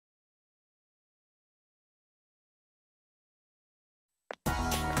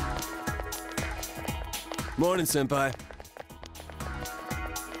Morning, Senpai.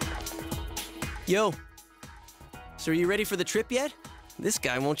 Yo. So are you ready for the trip yet? This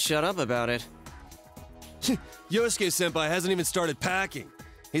guy won't shut up about it. Yosuke Senpai hasn't even started packing.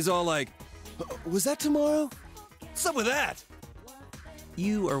 He's all like, was that tomorrow? What's up with that?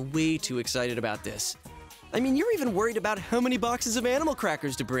 You are way too excited about this. I mean, you're even worried about how many boxes of animal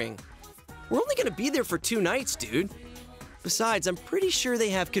crackers to bring. We're only gonna be there for 2 nights, dude. Besides, I'm pretty sure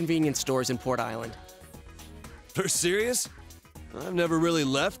they have convenience stores in Port Island. For serious? I've never really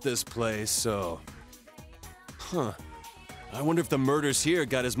left this place, so... Huh. I wonder if the murders here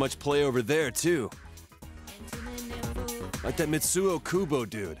got as much play over there, too. Like that Mitsuo Kubo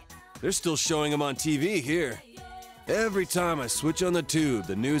dude. They're still showing him on TV here. Every time I switch on the tube,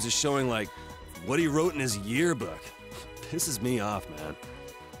 the news is showing, like, what he wrote in his yearbook. Pisses me off, man.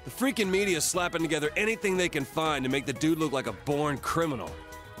 The freaking media is slapping together anything they can find to make the dude look like a born criminal.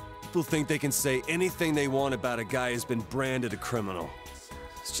 People think they can say anything they want about a guy who's been branded a criminal.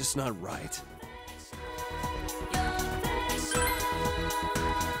 It's just not right.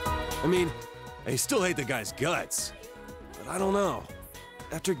 I mean, I still hate the guy's guts, but I don't know.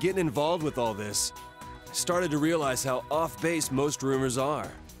 After getting involved with all this, I started to realize how off-base most rumors are.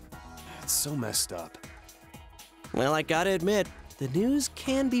 It's so messed up. Well, I gotta admit, the news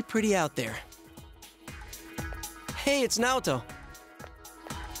can be pretty out there. Hey, it's Naoto.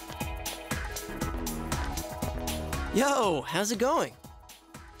 Yo, how's it going?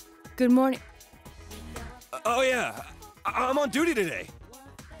 Good morning. Oh yeah, I'm on duty today.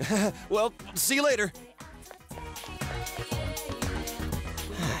 Well, see you later.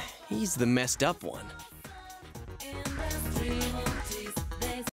 He's the messed up one.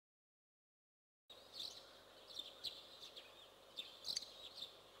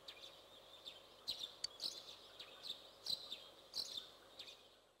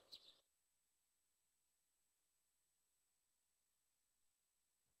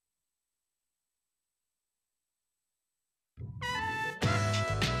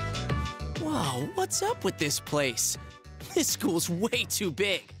 Wow, what's up with this place? This school's way too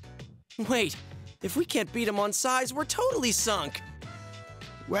big. Wait, if we can't beat them on size, we're totally sunk.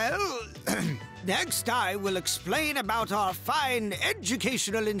 Well, next I will explain about our fine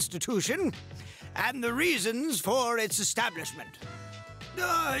educational institution and the reasons for its establishment.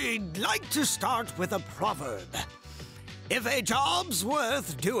 I'd like to start with a proverb. If a job's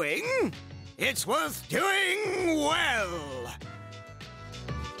worth doing, it's worth doing well.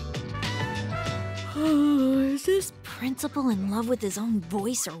 Is this principal in love with his own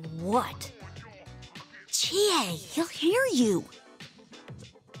voice or what? Chie, he'll hear you.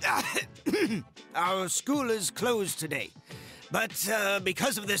 Our school is closed today, but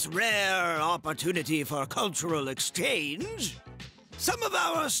because of this rare opportunity for cultural exchange, some of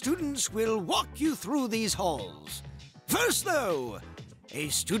our students will walk you through these halls. First, though, a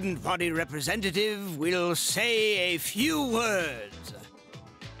student body representative will say a few words.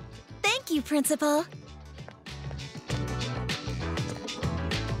 Thank you, Principal.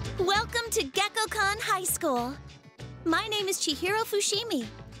 Welcome to Gekkoukan High School. My name is Chihiro Fushimi.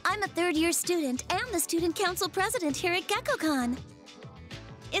 I'm a third-year student and the student council president here at Gekkoukan.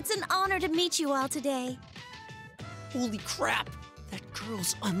 It's an honor to meet you all today. Holy crap, that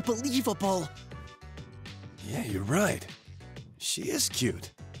girl's unbelievable. Yeah, you're right. She is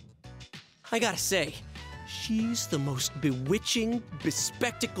cute. I gotta say, she's the most bewitching,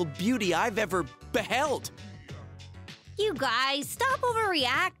 bespectacled beauty I've ever beheld. You guys, stop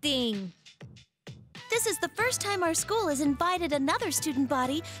overreacting. This is the first time our school has invited another student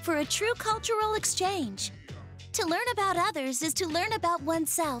body for a true cultural exchange. To learn about others is to learn about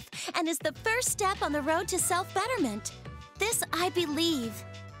oneself and is the first step on the road to self-betterment. This I believe.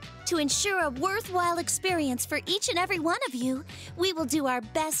 To ensure a worthwhile experience for each and every one of you, we will do our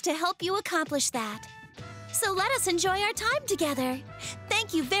best to help you accomplish that. So let us enjoy our time together.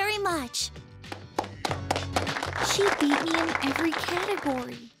 Thank you very much. She beat me in every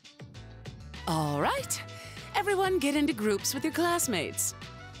category. All right. Everyone get into groups with your classmates.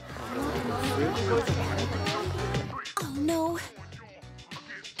 Oh, no.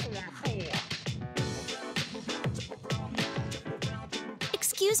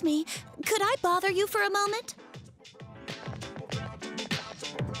 Excuse me, could I bother you for a moment?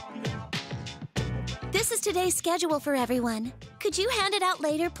 This is today's schedule for everyone. Could you hand it out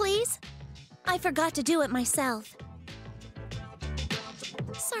later, please? I forgot to do it myself.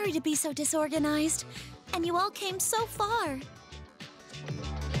 Sorry to be so disorganized, and you all came so far.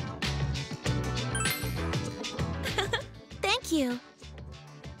 Thank you.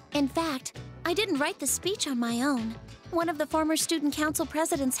 In fact, I didn't write the speech on my own. One of the former student council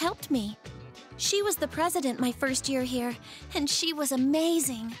presidents helped me. She was the president my first year here, and she was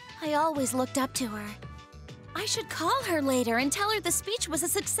amazing. I always looked up to her. I should call her later and tell her the speech was a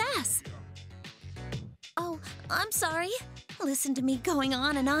success. Oh, I'm sorry. Listen to me going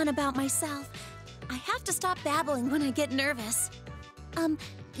on and on about myself. I have to stop babbling when I get nervous.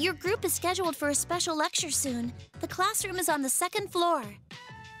 Your group is scheduled for a special lecture soon. The classroom is on the second floor.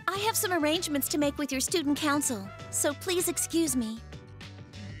 I have some arrangements to make with your student council, so please excuse me.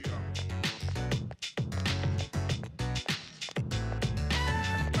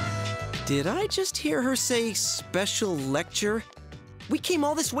 Did I just hear her say special lecture? We came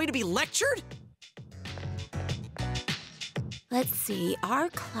all this way to be lectured? Let's see, our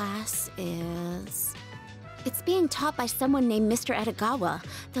class is... It's being taught by someone named Mr. Edagawa.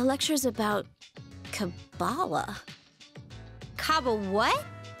 The lecture's about Kabbalah. Kaba what?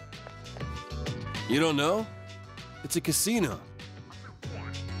 You don't know? It's a casino.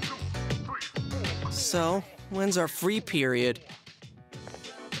 So, when's our free period?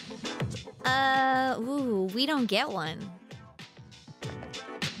 We don't get one.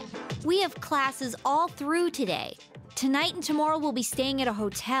 We have classes all through today. Tonight and tomorrow we'll be staying at a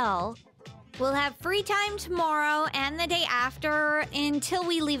hotel. We'll have free time tomorrow and the day after until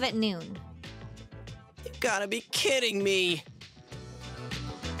we leave at noon. You gotta be kidding me!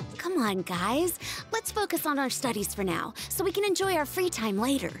 Come on, guys. Let's focus on our studies for now, so we can enjoy our free time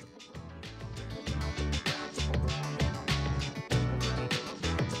later.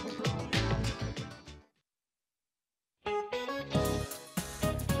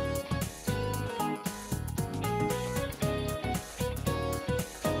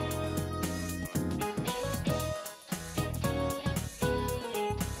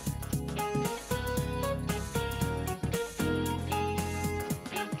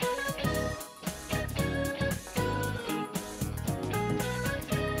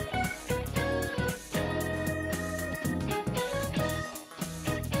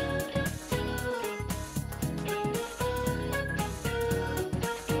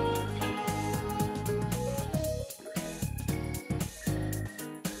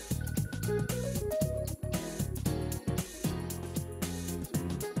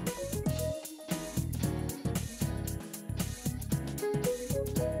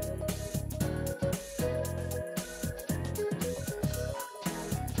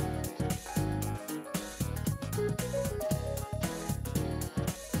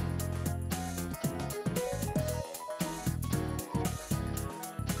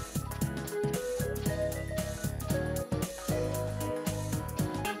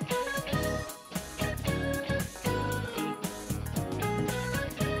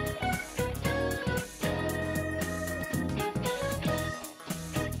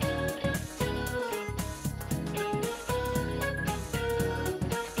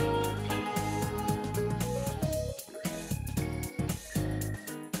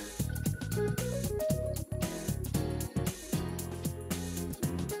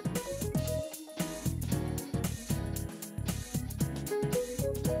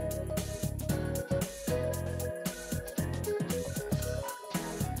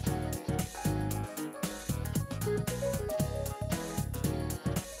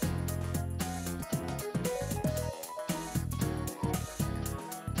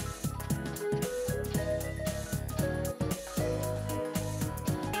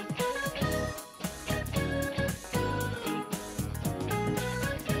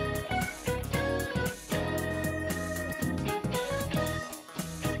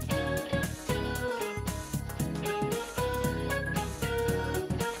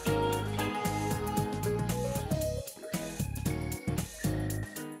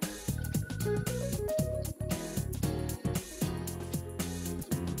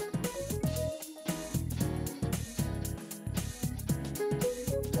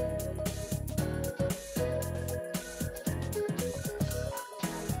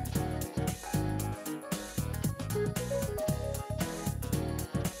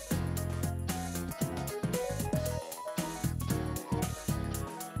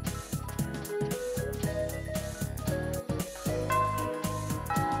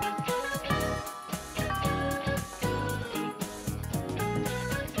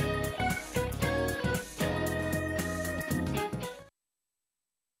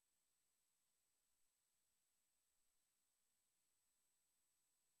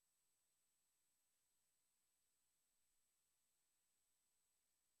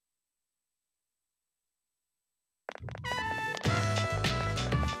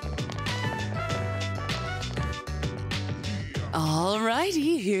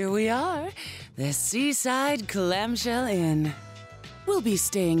 Alrighty, here we are. The Seaside Clamshell Inn. We'll be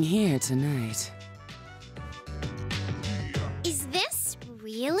staying here tonight. Is this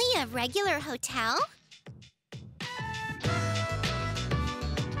really a regular hotel?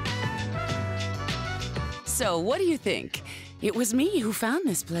 So, what do you think? It was me who found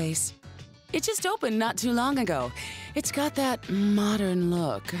this place. It just opened not too long ago. It's got that modern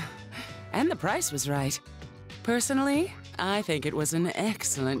look. And the price was right. Personally, I think it was an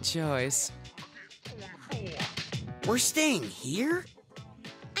excellent choice. We're staying here?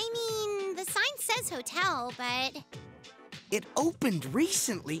 I mean, the sign says hotel, but... It opened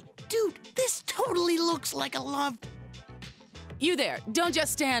recently. Dude, this totally looks like a love... You there, don't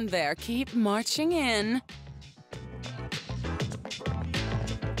just stand there. Keep marching in.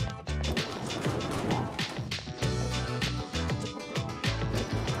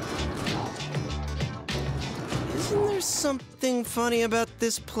 Isn't there something funny about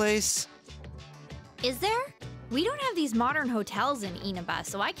this place? Is there? We don't have these modern hotels in Inaba,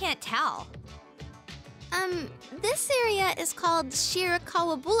 so I can't tell. This area is called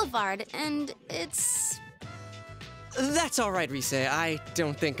Shirakawa Boulevard, and it's... That's all right, Rise. I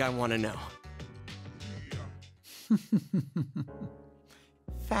don't think I want to know.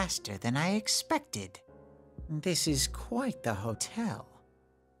 Faster than I expected. This is quite the hotel.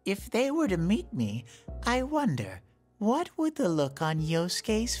 If they were to meet me, I wonder, what would the look on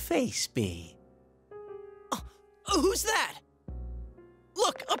Yosuke's face be? Oh, who's that?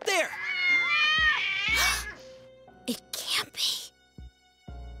 Look, up there! It can't be.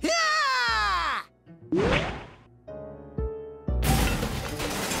 Ah!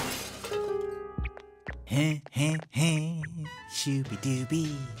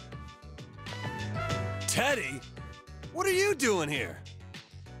 Shooby-dooby. Teddie? What are you doing here?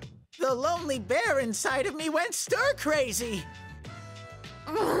 The lonely bear inside of me went stir-crazy.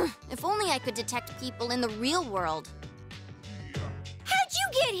 If only I could detect people in the real world. How'd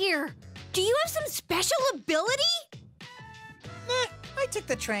you get here? Do you have some special ability? I took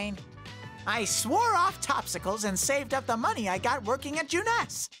the train. I swore off Topsicles and saved up the money I got working at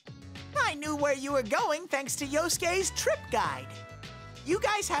Juness. I knew where you were going thanks to Yosuke's trip guide. You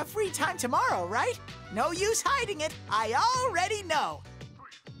guys have free time tomorrow, right? No use hiding it. I already know.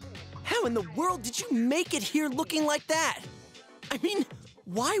 How in the world did you make it here looking like that? I mean,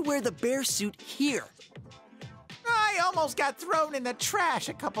 why wear the bear suit here? I almost got thrown in the trash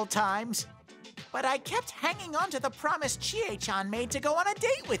a couple times. But I kept hanging on to the promise Chie-chan made to go on a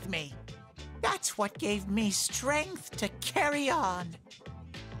date with me. That's what gave me strength to carry on.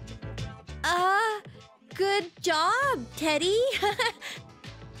 Good job, Teddie.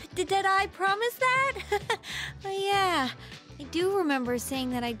 Did I promise that? Oh, yeah. I do remember saying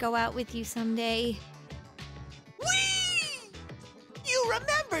that I'd go out with you someday. Whee! You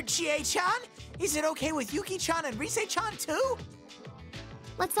remembered, Chie-chan. Is it okay with Yuki-chan and Rise-chan too?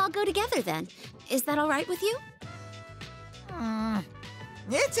 Let's all go together then. Is that all right with you?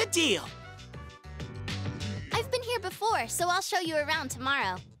 It's a deal. I've been here before, so I'll show you around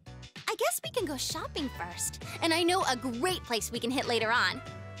tomorrow. I guess we can go shopping first. And I know a great place we can hit later on.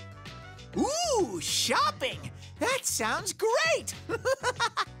 Ooh, shopping! That sounds great!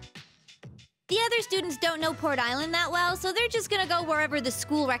 The other students don't know Port Island that well, so they're just gonna go wherever the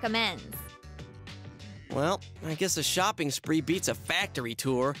school recommends. Well, I guess a shopping spree beats a factory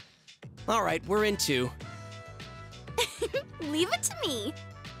tour. All right, we're in two. Leave it to me.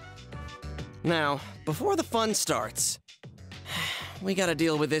 Now, before the fun starts, we gotta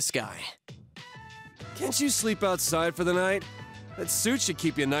deal with this guy. Can't you sleep outside for the night? That suit should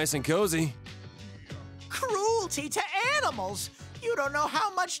keep you nice and cozy. Cruelty to animals! You don't know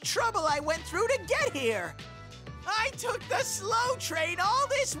how much trouble I went through to get here! I took the slow train all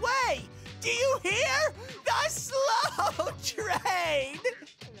this way! Do you hear? The slow train!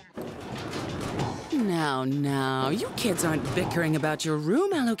 Now, you kids aren't bickering about your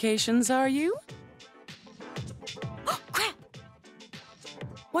room allocations, are you? Oh, crap!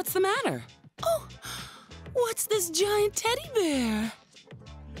 What's the matter? Oh, what's this giant teddy bear?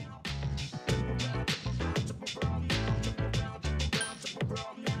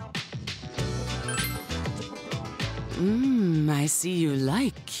 I see you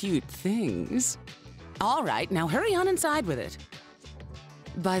like cute things. All right, now hurry on inside with it.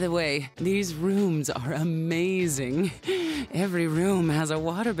 By the way, these rooms are amazing. Every room has a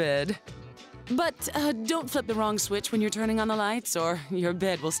waterbed. But don't flip the wrong switch when you're turning on the lights, or your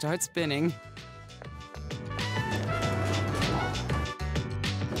bed will start spinning.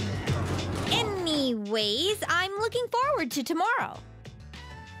 Anyways, I'm looking forward to tomorrow.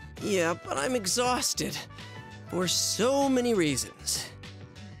 Yeah, but I'm exhausted. For so many reasons.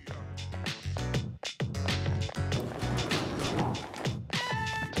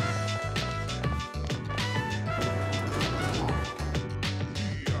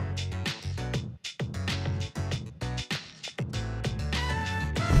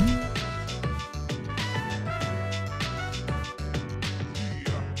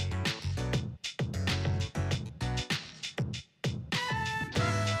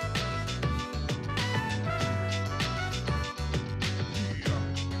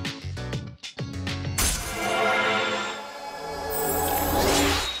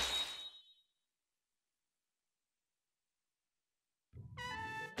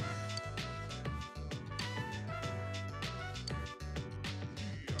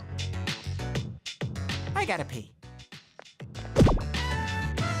 I gotta pee.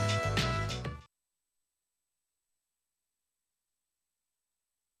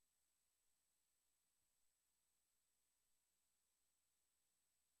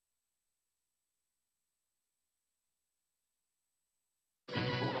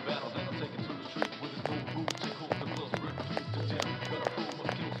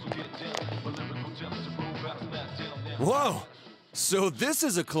 Whoa! So this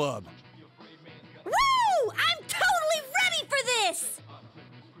is a club. Woo! I'm totally ready for this!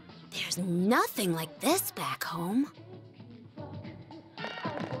 There's nothing like this back home.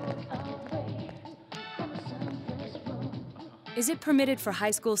 Is it permitted for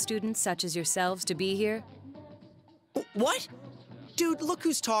high school students such as yourselves to be here? What? Dude, look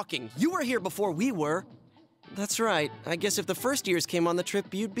who's talking. You were here before we were. That's right. I guess if the first years came on the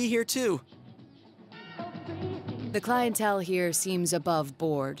trip, you'd be here too. The clientele here seems above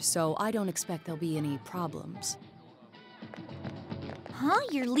board, so I don't expect there'll be any problems. Huh?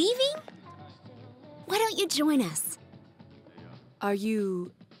 You're leaving? Why don't you join us? Are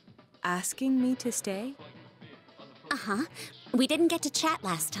you asking me to stay? Uh-huh. We didn't get to chat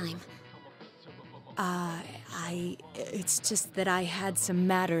last time. It's just that I had some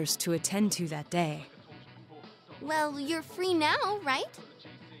matters to attend to that day. Well, you're free now, right?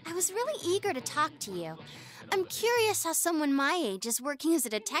 I was really eager to talk to you. I'm curious how someone my age is working as a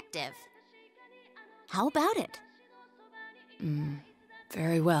detective. How about it?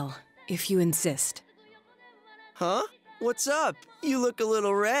 Very well, if you insist. Huh? What's up? You look a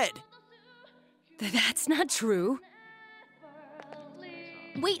little red. That's not true.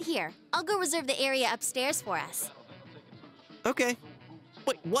 Wait here. I'll go reserve the area upstairs for us. Okay.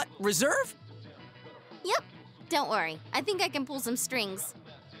 Wait, what? Reserve? Yep. Don't worry. I think I can pull some strings.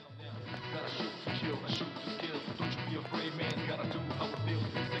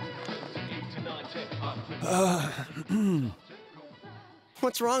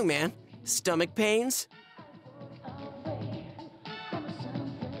 What's wrong, man? Stomach pains?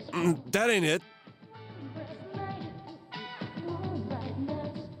 That ain't it.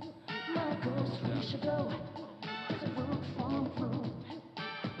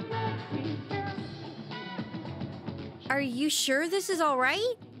 Are you sure this is all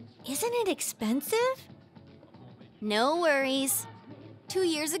right? Isn't it expensive? No worries. 2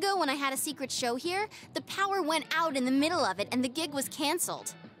 years ago, when I had a secret show here, the power went out in the middle of it and the gig was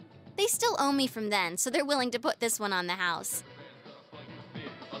canceled. They still owe me from then, so they're willing to put this one on the house.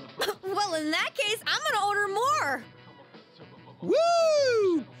 Well, in that case, I'm gonna order more.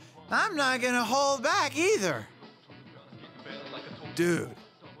 Woo! I'm not gonna hold back either. Dude,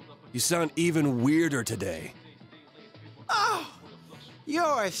 you sound even weirder today. Oh,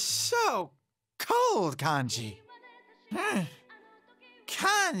 you're so cold, Kanji.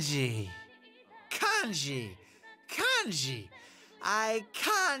 Kanji. I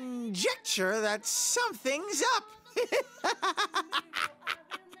conjecture that something's up.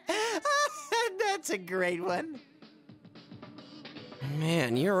 That's a great one.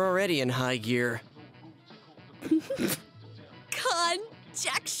 Man, you're already in high gear.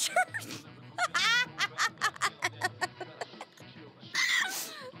 Conjecture?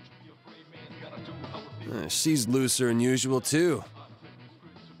 She's looser than usual, too.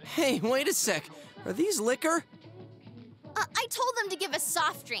 Hey, wait a sec. Are these liquor? I told them to give us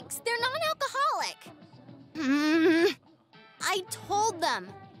soft drinks. They're non-alcoholic. I told them.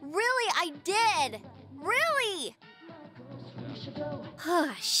 Really, I did. Really.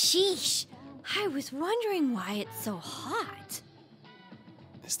 Sheesh. I was wondering why it's so hot.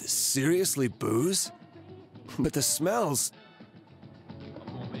 Is this seriously booze? But the smells...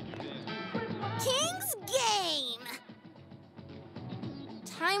 King's Game!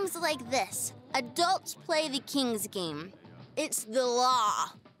 Times like this, adults play the King's Game. It's the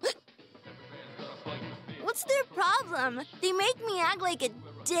law. What's their problem? They make me act like a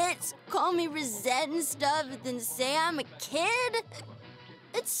ditz, call me Rosette and stuff, then say I'm a kid?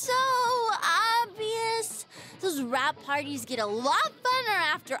 It's so obvious. Those rap parties get a lot funner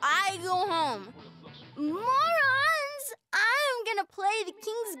after I go home. Morons! I'm gonna play the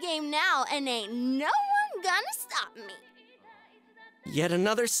King's Game now, and ain't no one gonna stop me. Yet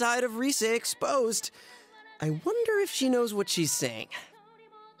another side of Risa exposed. I wonder if she knows what she's saying.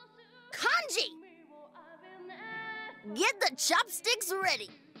 Kanji! Get the chopsticks ready.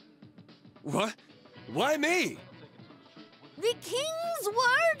 What? Why me? The King's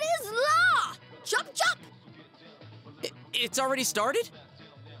word is law! Chop chop! It's already started?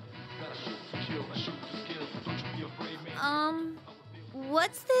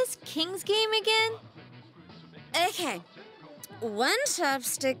 What's this King's Game again? Okay. One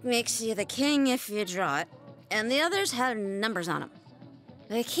chopstick makes you the king if you draw it, and the others have numbers on them.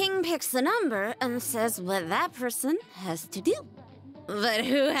 The king picks the number and says what that person has to do. But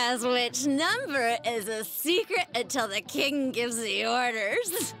who has which number is a secret until the king gives the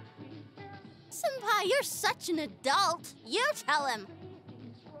orders. Senpai, you're such an adult. You tell him.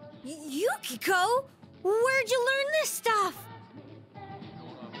 Yukiko, where'd you learn this stuff?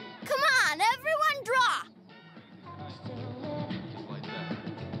 Come on, everyone draw.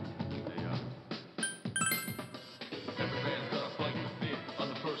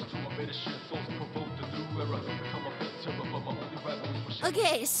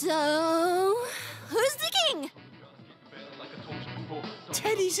 Okay, so who's the king?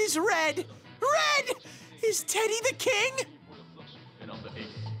 Teddie's is red. Red! Is Teddie the king?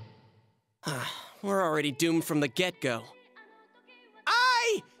 We're already doomed from the get-go.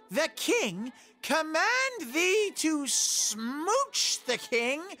 I, the king, command thee to smooch the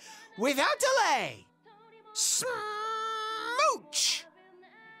king without delay. Smooch!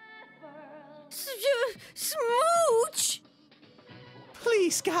 Smooch!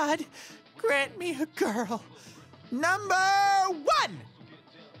 Please, God, grant me a girl. Number 1!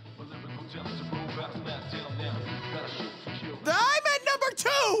 I'm at number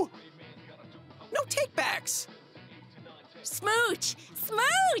 2! No takebacks! Smooch!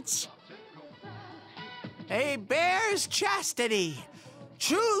 Smooch! A bear's chastity.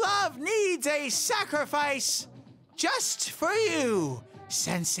 True love needs a sacrifice just for you,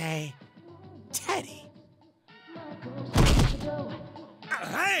 Sensei Teddie.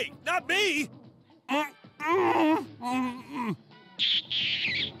 Hey, not me!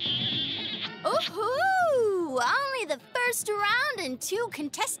 Ooh-hoo! Only the first round and 2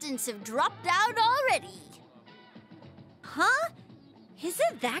 contestants have dropped out already. Huh? Is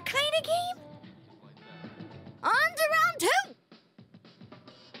it that kind of game? On to round 2!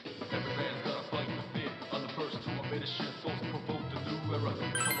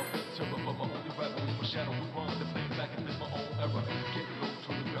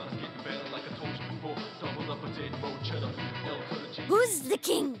 Who's the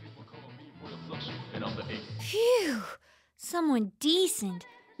king? Phew. Someone decent.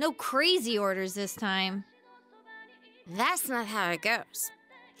 No crazy orders this time. That's not how it goes.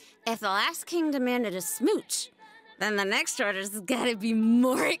 If the last king demanded a smooch, then the next order's gotta be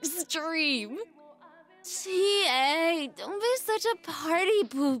more extreme. CA, don't be such a party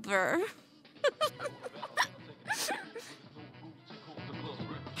pooper.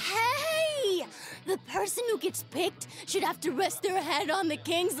 Hey! The person who gets picked should have to rest their head on the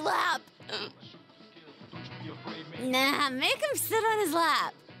king's lap. Nah, make him sit on his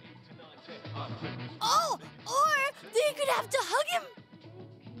lap. Oh, or they could have to hug him.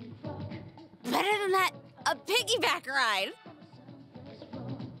 Better than that, a piggyback ride.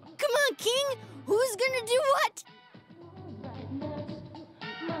 Come on, king. Who's gonna do what?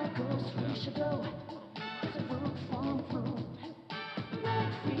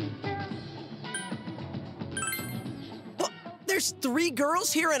 What? There's 3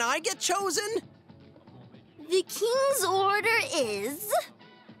 girls here and I get chosen? The king's order is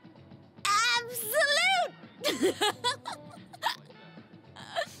absolute.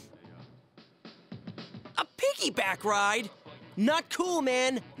 A piggyback ride? Not cool,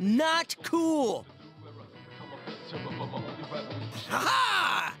 man. Not cool.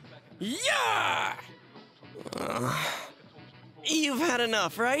 Ha-ha! Yeah! You've had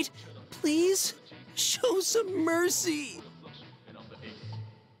enough, right? Please, show some mercy.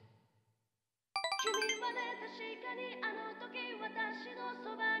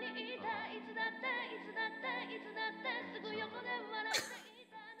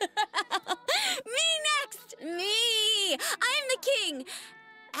 Me next! Me! I'm the king!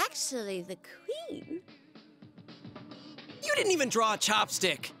 Actually, the queen. You didn't even draw a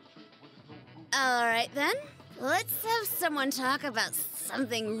chopstick. All right, then. Let's have someone talk about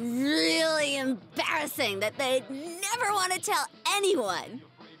something really embarrassing that they'd never want to tell anyone.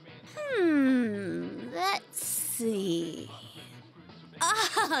 Let's see.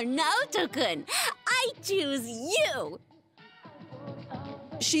 Oh, Naoto-kun, I choose you.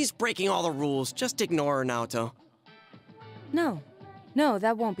 She's breaking all the rules. Just ignore her, Naoto. No,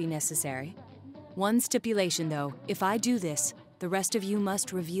 that won't be necessary. One stipulation, though. If I do this, the rest of you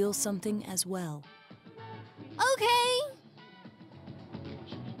must reveal something as well. Okay.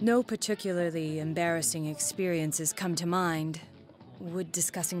 No particularly embarrassing experiences come to mind. Would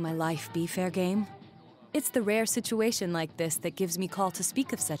discussing my life be fair game? It's the rare situation like this that gives me call to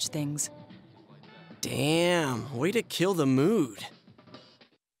speak of such things. Damn, way to kill the mood.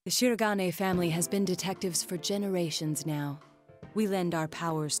 The Shirogane family has been detectives for generations now. We lend our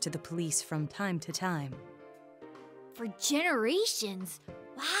powers to the police from time to time. For generations?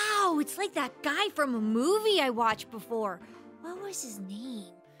 Wow, it's like that guy from a movie I watched before. What was his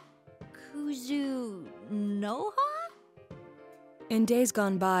name? Kuzunoha? In days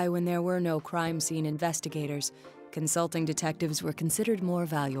gone by, when there were no crime scene investigators, consulting detectives were considered more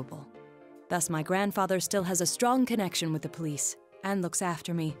valuable. Thus, my grandfather still has a strong connection with the police and looks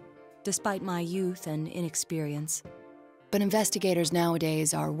after me, despite my youth and inexperience. But investigators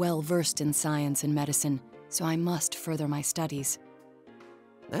nowadays are well versed in science and medicine, so I must further my studies.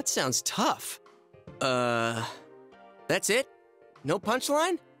 That sounds tough. That's it? No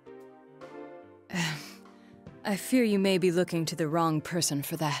punchline? I fear you may be looking to the wrong person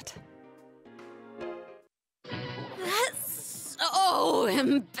for that. That's so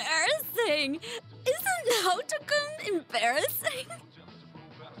embarrassing. Isn't Naoto-kun embarrassing?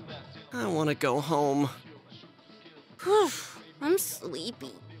 I want to go home. I'm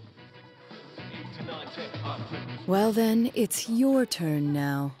sleepy. Well then, it's your turn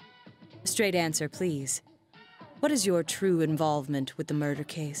now. Straight answer, please. What is your true involvement with the murder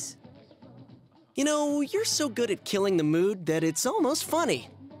case? You know, you're so good at killing the mood that it's almost funny.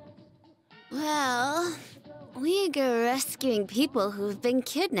 Well, we go rescuing people who've been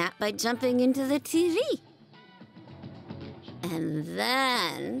kidnapped by jumping into the TV. And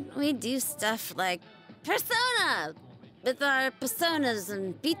then we do stuff like Persona! With our personas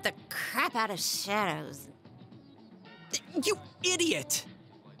and beat the crap out of shadows. You idiot!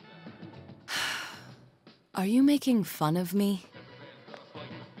 Are you making fun of me?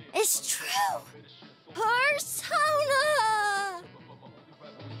 It's true! Persona!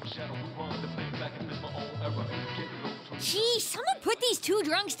 Gee, someone put these two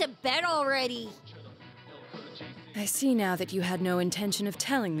drunks to bed already. I see now that you had no intention of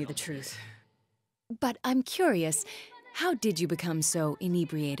telling me the truth. But I'm curious, how did you become so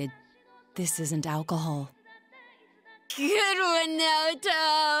inebriated? This isn't alcohol. Good one,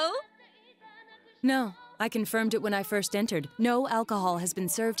 Naoto! No, I confirmed it when I first entered. No alcohol has been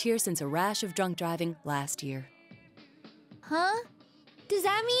served here since a rash of drunk driving last year. Huh? Does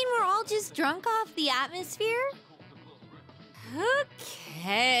that mean we're all just drunk off the atmosphere? Who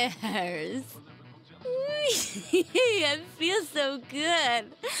cares? I feel so good.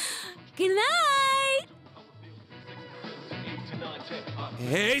 Good night!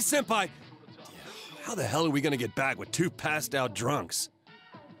 Hey, Senpai! How the hell are we gonna get back with two passed out drunks?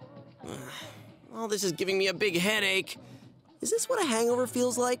 All this is giving me a big headache. Is this what a hangover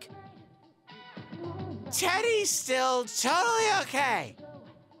feels like? Teddie's still totally okay.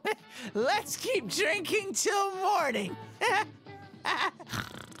 Let's keep drinking till morning.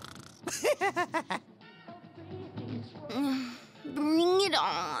 Bring it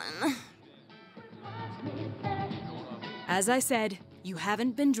on. As I said, you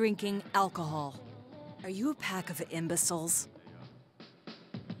haven't been drinking alcohol. Are you a pack of imbeciles?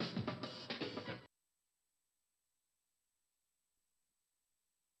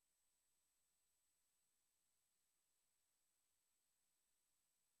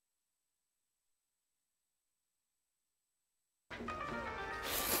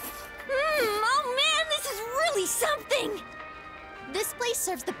 Oh man, this is really something! This place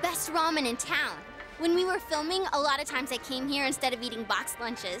serves the best ramen in town. When we were filming, a lot of times I came here instead of eating boxed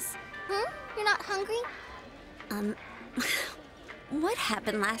lunches. Huh? You're not hungry? What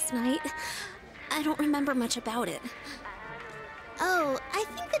happened last night? I don't remember much about it. Oh, I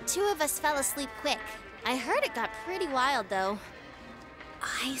think the two of us fell asleep quick. I heard it got pretty wild, though.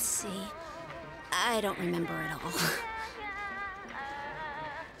 I see. I don't remember at all.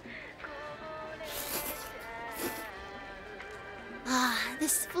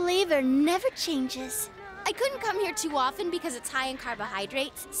 This flavor never changes. I couldn't come here too often because it's high in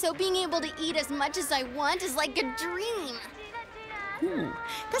carbohydrates, so being able to eat as much as I want is like a dream.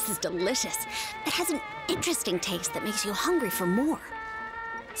 This is delicious. It has an interesting taste that makes you hungry for more.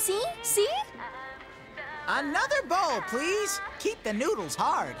 See? See? Another bowl, please. Keep the noodles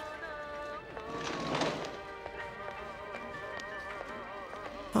hard.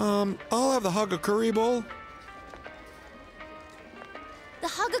 I'll have the Hagakuri bowl. The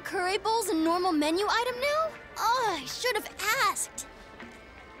Hagakure bowl's a normal menu item now? Oh, I should have asked.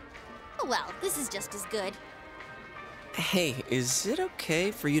 Oh well, this is just as good. Hey, is it okay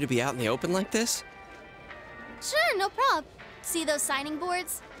for you to be out in the open like this? Sure, no prob. See those signing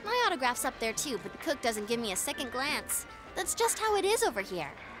boards? My autograph's up there too, but the cook doesn't give me a second glance. That's just how it is over here.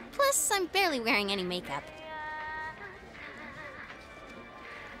 Plus, I'm barely wearing any makeup.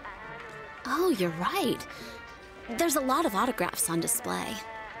 Oh, you're right. There's a lot of autographs on display.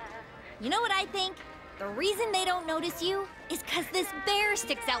 You know what I think? The reason they don't notice you is 'cause this bear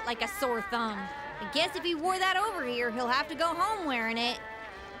sticks out like a sore thumb. I guess if he wore that over here, he'll have to go home wearing it.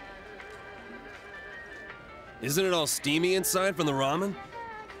 Isn't it all steamy inside from the ramen?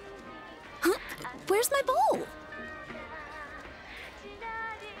 Huh? Where's my bowl?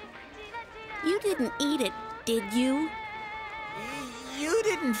 You didn't eat it, did you? You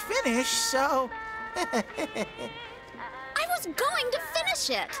didn't finish, so... I was going to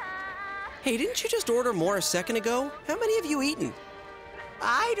finish it. Hey, didn't you just order more a second ago? How many have you eaten?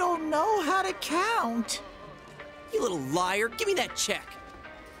 I don't know how to count. You little liar. Give me that check.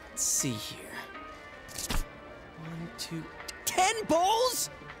 Let's see here. 1, 2, 10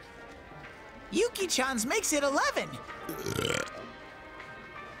 bowls? Yuki-chan's makes it 11.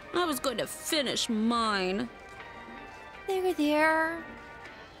 I was going to finish mine. There.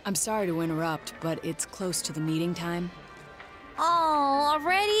 I'm sorry to interrupt, but it's close to the meeting time. Oh,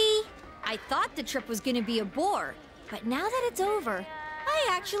 already? I thought the trip was gonna be a bore, but now that it's over, I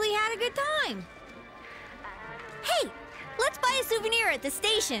actually had a good time. Hey, let's buy a souvenir at the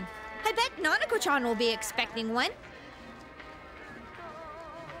station. I bet Nanako-chan will be expecting one.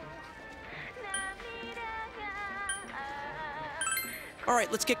 All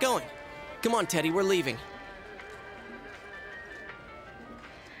right, let's get going. Come on, Teddie, we're leaving.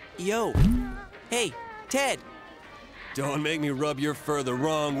 Yo. Hey, Ted. Don't make me rub your fur the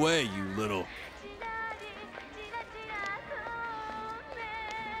wrong way, you little...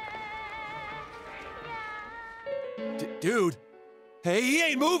 Dude! Hey, he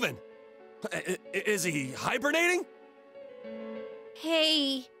ain't moving! Is he hibernating?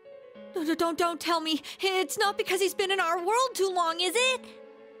 Hey, don't tell me. It's not because he's been in our world too long, is it?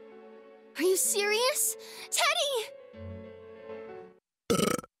 Are you serious? Teddie!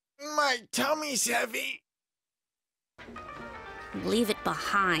 My tummy's heavy. Leave it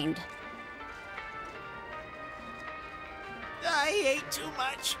behind. I ate too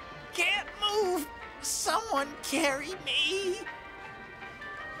much. Can't move. Someone carry me.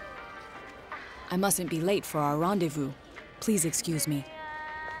 I mustn't be late for our rendezvous. Please excuse me.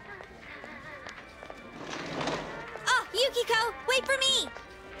 Oh, Yukiko, wait for me!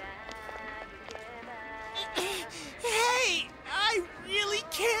 Hey, I really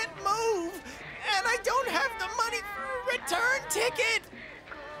can't move, and I don't have the money for a return ticket.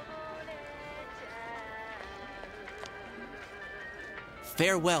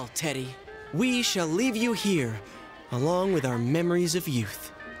 Farewell, Teddie. We shall leave you here, along with our memories of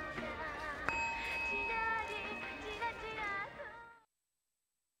youth.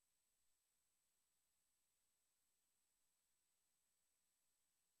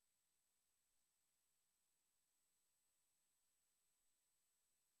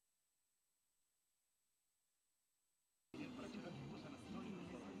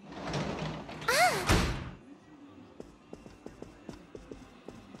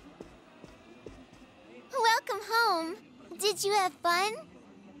 Welcome home. Did you have fun?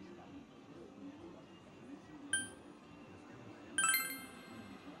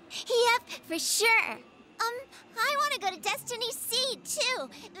 Yep, for sure. I want to go to Destiny Sea, too.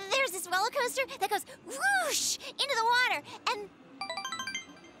 There's this roller coaster that goes whoosh into the water, and...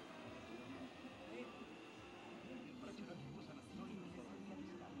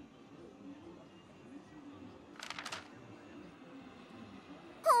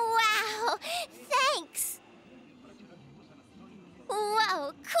 Wow, thanks.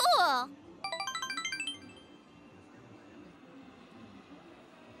 Whoa, cool.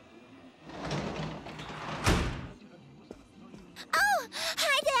 Oh,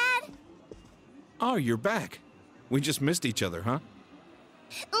 hi, Dad. Oh, you're back. We just missed each other, huh?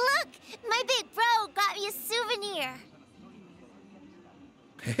 Look, my big bro got me a souvenir.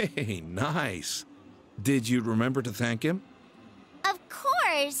 Hey, nice. Did you remember to thank him? Of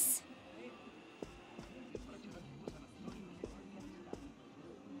course.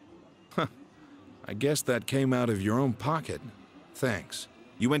 I guess that came out of your own pocket. Thanks.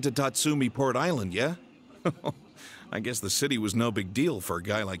 You went to Tatsumi Port Island, yeah? I guess the city was no big deal for a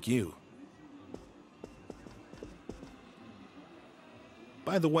guy like you.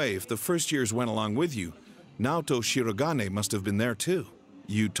 By the way, if the first years went along with you, Naoto Shirogane must have been there too.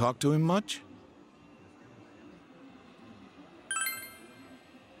 You talk to him much?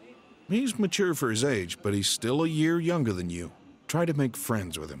 He's mature for his age, but he's still a year younger than you. Try to make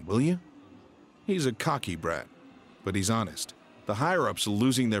friends with him, will you? He's a cocky brat, but he's honest. The higher-ups are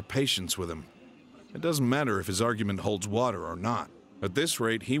losing their patience with him. It doesn't matter if his argument holds water or not. At this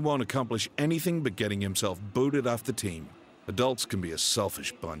rate, he won't accomplish anything but getting himself booted off the team. Adults can be a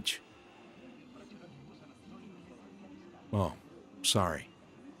selfish bunch. Oh, sorry.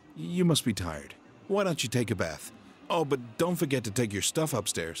 You must be tired. Why don't you take a bath? Oh, but don't forget to take your stuff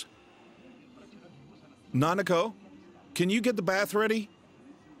upstairs. Nanako, can you get the bath ready?